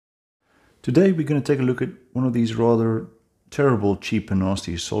Today we're going to take a look at one of these rather terrible, cheap and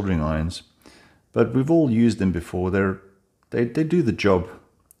nasty soldering irons, but we've all used them before. They do the job,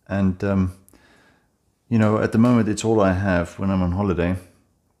 and you know, at the moment it's all I have when I'm on holiday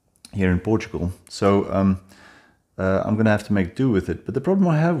here in Portugal, so I'm going to have to make do with it. But the problem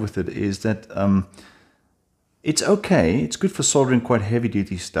I have with it is that it's okay, it's good for soldering quite heavy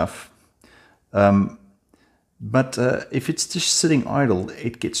duty stuff, but if it's just sitting idle,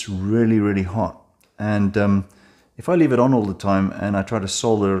 it gets really hot. And if I leave it on all the time and I try to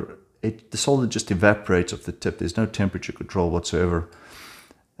solder, the solder just evaporates off the tip. There's no temperature control whatsoever.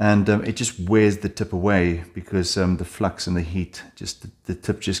 And it just wears the tip away because the flux and the heat, the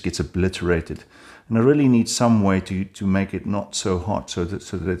tip just gets obliterated. And I really need some way to make it not so hot, so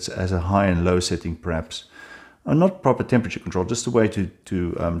that it's as a high and low setting perhaps. Not proper temperature control, just a way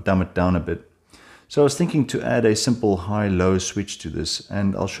to dumb it down a bit. So I was thinking to add a simple high-low switch to this,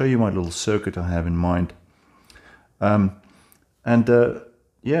 and I'll show you my little circuit I have in mind. Yeah,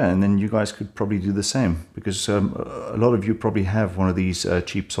 and then you guys could probably do the same, because a lot of you probably have one of these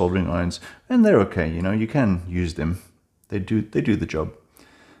cheap soldering irons, and they're okay. You know, you can use them. They do the job.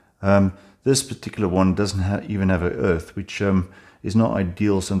 This particular one doesn't even have an earth, which is not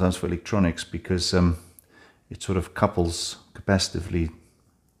ideal sometimes for electronics, because it sort of couples capacitively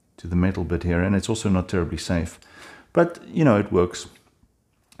to the metal bit here, and it's also not terribly safe. But you know, it works.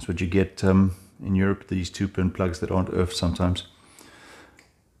 That's what you get in Europe, these 2-pin plugs that aren't earthed sometimes.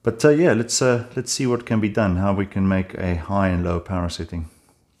 But yeah, let's see what can be done, how we can make a high and low power setting.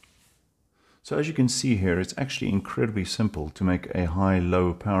 So as you can see here, it's actually incredibly simple to make a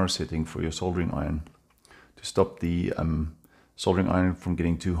high-low power setting for your soldering iron, to stop the soldering iron from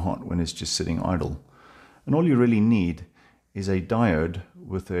getting too hot when it's just sitting idle. And all you really need is a diode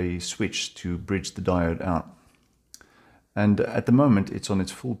with a switch to bridge the diode out. And at the moment it's on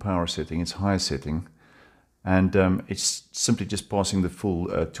its full power setting, its high setting, and it's simply just passing the full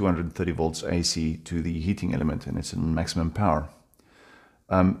 230 volts AC to the heating element, and it's in maximum power.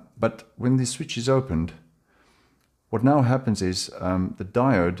 But when the switch is opened, what now happens is the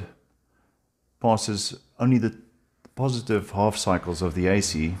diode passes only the positive half cycles of the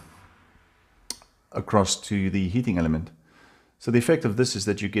AC across to the heating element. So the effect of this is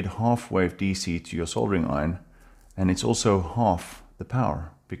that you get half-wave DC to your soldering iron, and it's also half the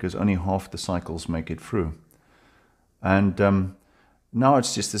power, because only half the cycles make it through. And now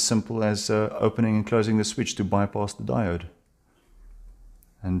it's just as simple as opening and closing the switch to bypass the diode.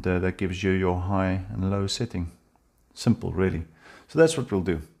 And that gives you your high and low setting. Simple, really. So that's what we'll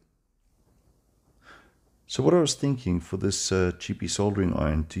do. So what I was thinking for this cheapy soldering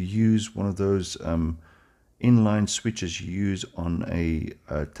iron, to use one of those inline switches you use on a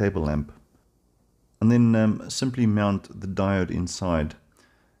table lamp, and then simply mount the diode inside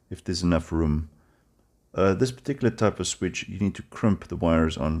if there's enough room. This particular type of switch, you need to crimp the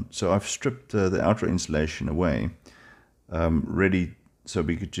wires on, so I've stripped the outer insulation away, ready so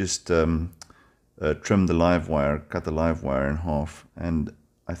we could just trim the live wire, cut the live wire in half, and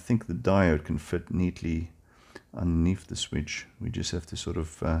I think the diode can fit neatly underneath the switch. We just have to sort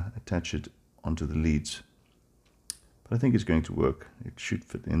of attach it onto the leads. But I think it's going to work. It should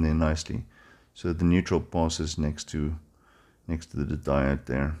fit in there nicely. So the neutral passes next to the diode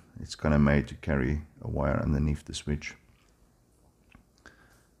there. It's kind of made to carry a wire underneath the switch.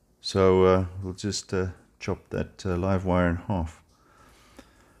 So we'll just chop that live wire in half.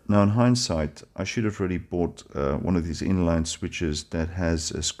 Now in hindsight, I should have really bought one of these inline switches that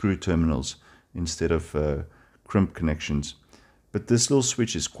has screw terminals instead of crimp connections. But this little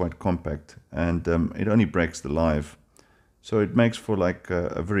switch is quite compact, and it only breaks the live. So it makes for like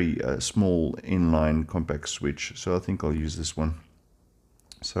a very small inline compact switch. So I think I'll use this one.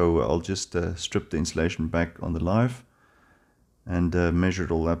 So I'll just strip the insulation back on the live and measure it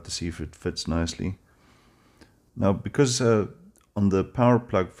all up to see if it fits nicely. Now, because on the power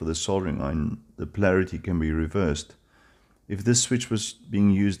plug for the soldering iron, the polarity can be reversed. If this switch was being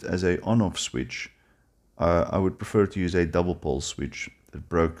used as a on-off switch, I would prefer to use a double pole switch that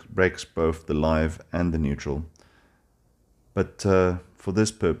breaks both the live and the neutral. But for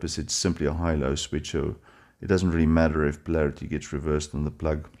this purpose, it's simply a high-low switch, so it doesn't really matter if polarity gets reversed on the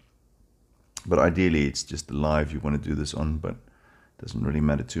plug. But ideally, it's just the live you want to do this on, but it doesn't really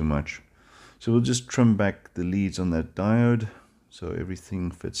matter too much. So we'll just trim back the leads on that diode, so everything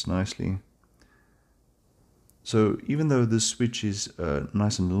fits nicely. So even though this switch is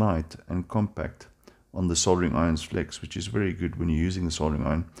nice and light and compact on the soldering iron's flex, which is very good when you're using the soldering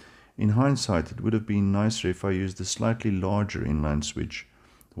iron, in hindsight, it would have been nicer if I used the slightly larger inline switch,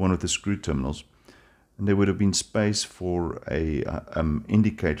 the one with the screw terminals. and there would have been space for a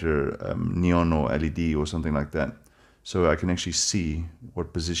indicator, neon or LED or something like that, so I can actually see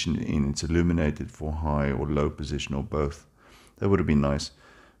what position it's illuminated for, high or low position or both. That would have been nice,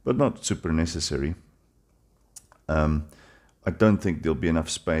 but not super necessary. I don't think there'll be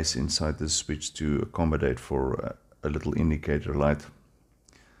enough space inside this switch to accommodate for a little indicator light.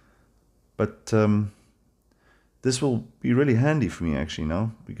 But this will be really handy for me actually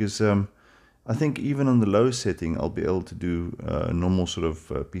now, because I think even on the low setting I'll be able to do normal sort of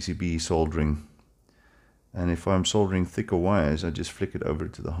PCB soldering. And if I'm soldering thicker wires, I just flick it over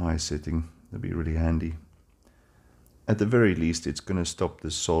to the high setting. That'd be really handy. At the very least, it's going to stop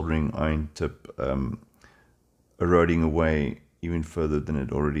this soldering iron tip eroding away even further than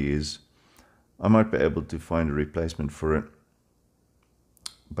it already is. I might be able to find a replacement for it,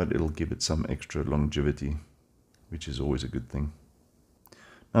 but it'll give it some extra longevity, which is always a good thing.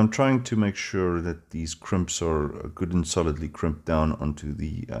 Now I'm trying to make sure that these crimps are good and solidly crimped down onto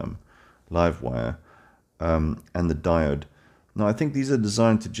the live wire and the diode. Now I think these are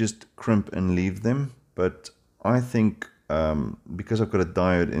designed to just crimp and leave them, but I think because I've got a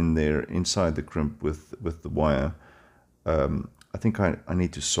diode in there inside the crimp with the wire, I think I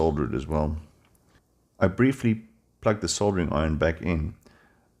need to solder it as well. I briefly plugged the soldering iron back in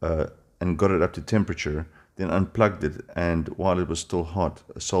and got it up to temperature, then unplugged it, and while it was still hot,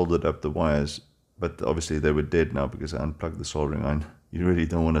 I soldered up the wires, but obviously they were dead now because I unplugged the soldering iron. You really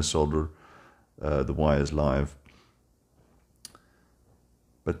don't want to solder the wires live.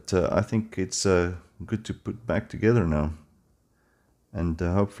 But I think it's good to put back together now, and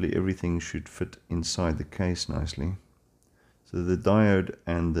hopefully everything should fit inside the case nicely. So the diode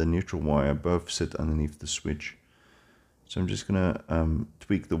and the neutral wire both sit underneath the switch. So I'm just going to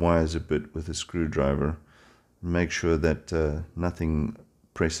tweak the wires a bit with a screwdriver and make sure that nothing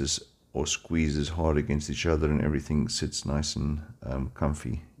presses or squeezes hard against each other and everything sits nice and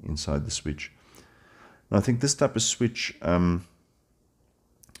comfy inside the switch. Now I think this type of switch,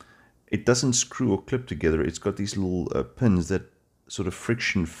 it doesn't screw or clip together. It's got these little pins that sort of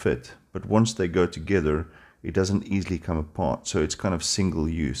friction fit, but once they go together, it doesn't easily come apart. So it's kind of single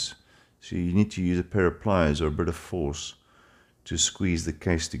use. So you need to use a pair of pliers or a bit of force to squeeze the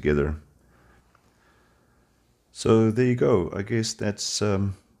case together. So there you go. I guess that's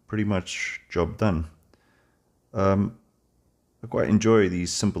pretty much job done. I quite enjoy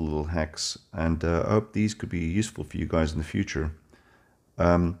these simple little hacks, and I hope these could be useful for you guys in the future.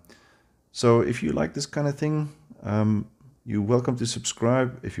 So if you like this kind of thing, you're welcome to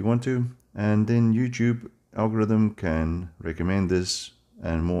subscribe if you want to, and then YouTube algorithm can recommend this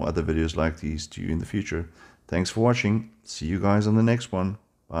and more other videos like these to you in the future. Thanks for watching. See you guys on the next one.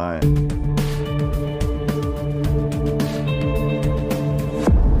 Bye.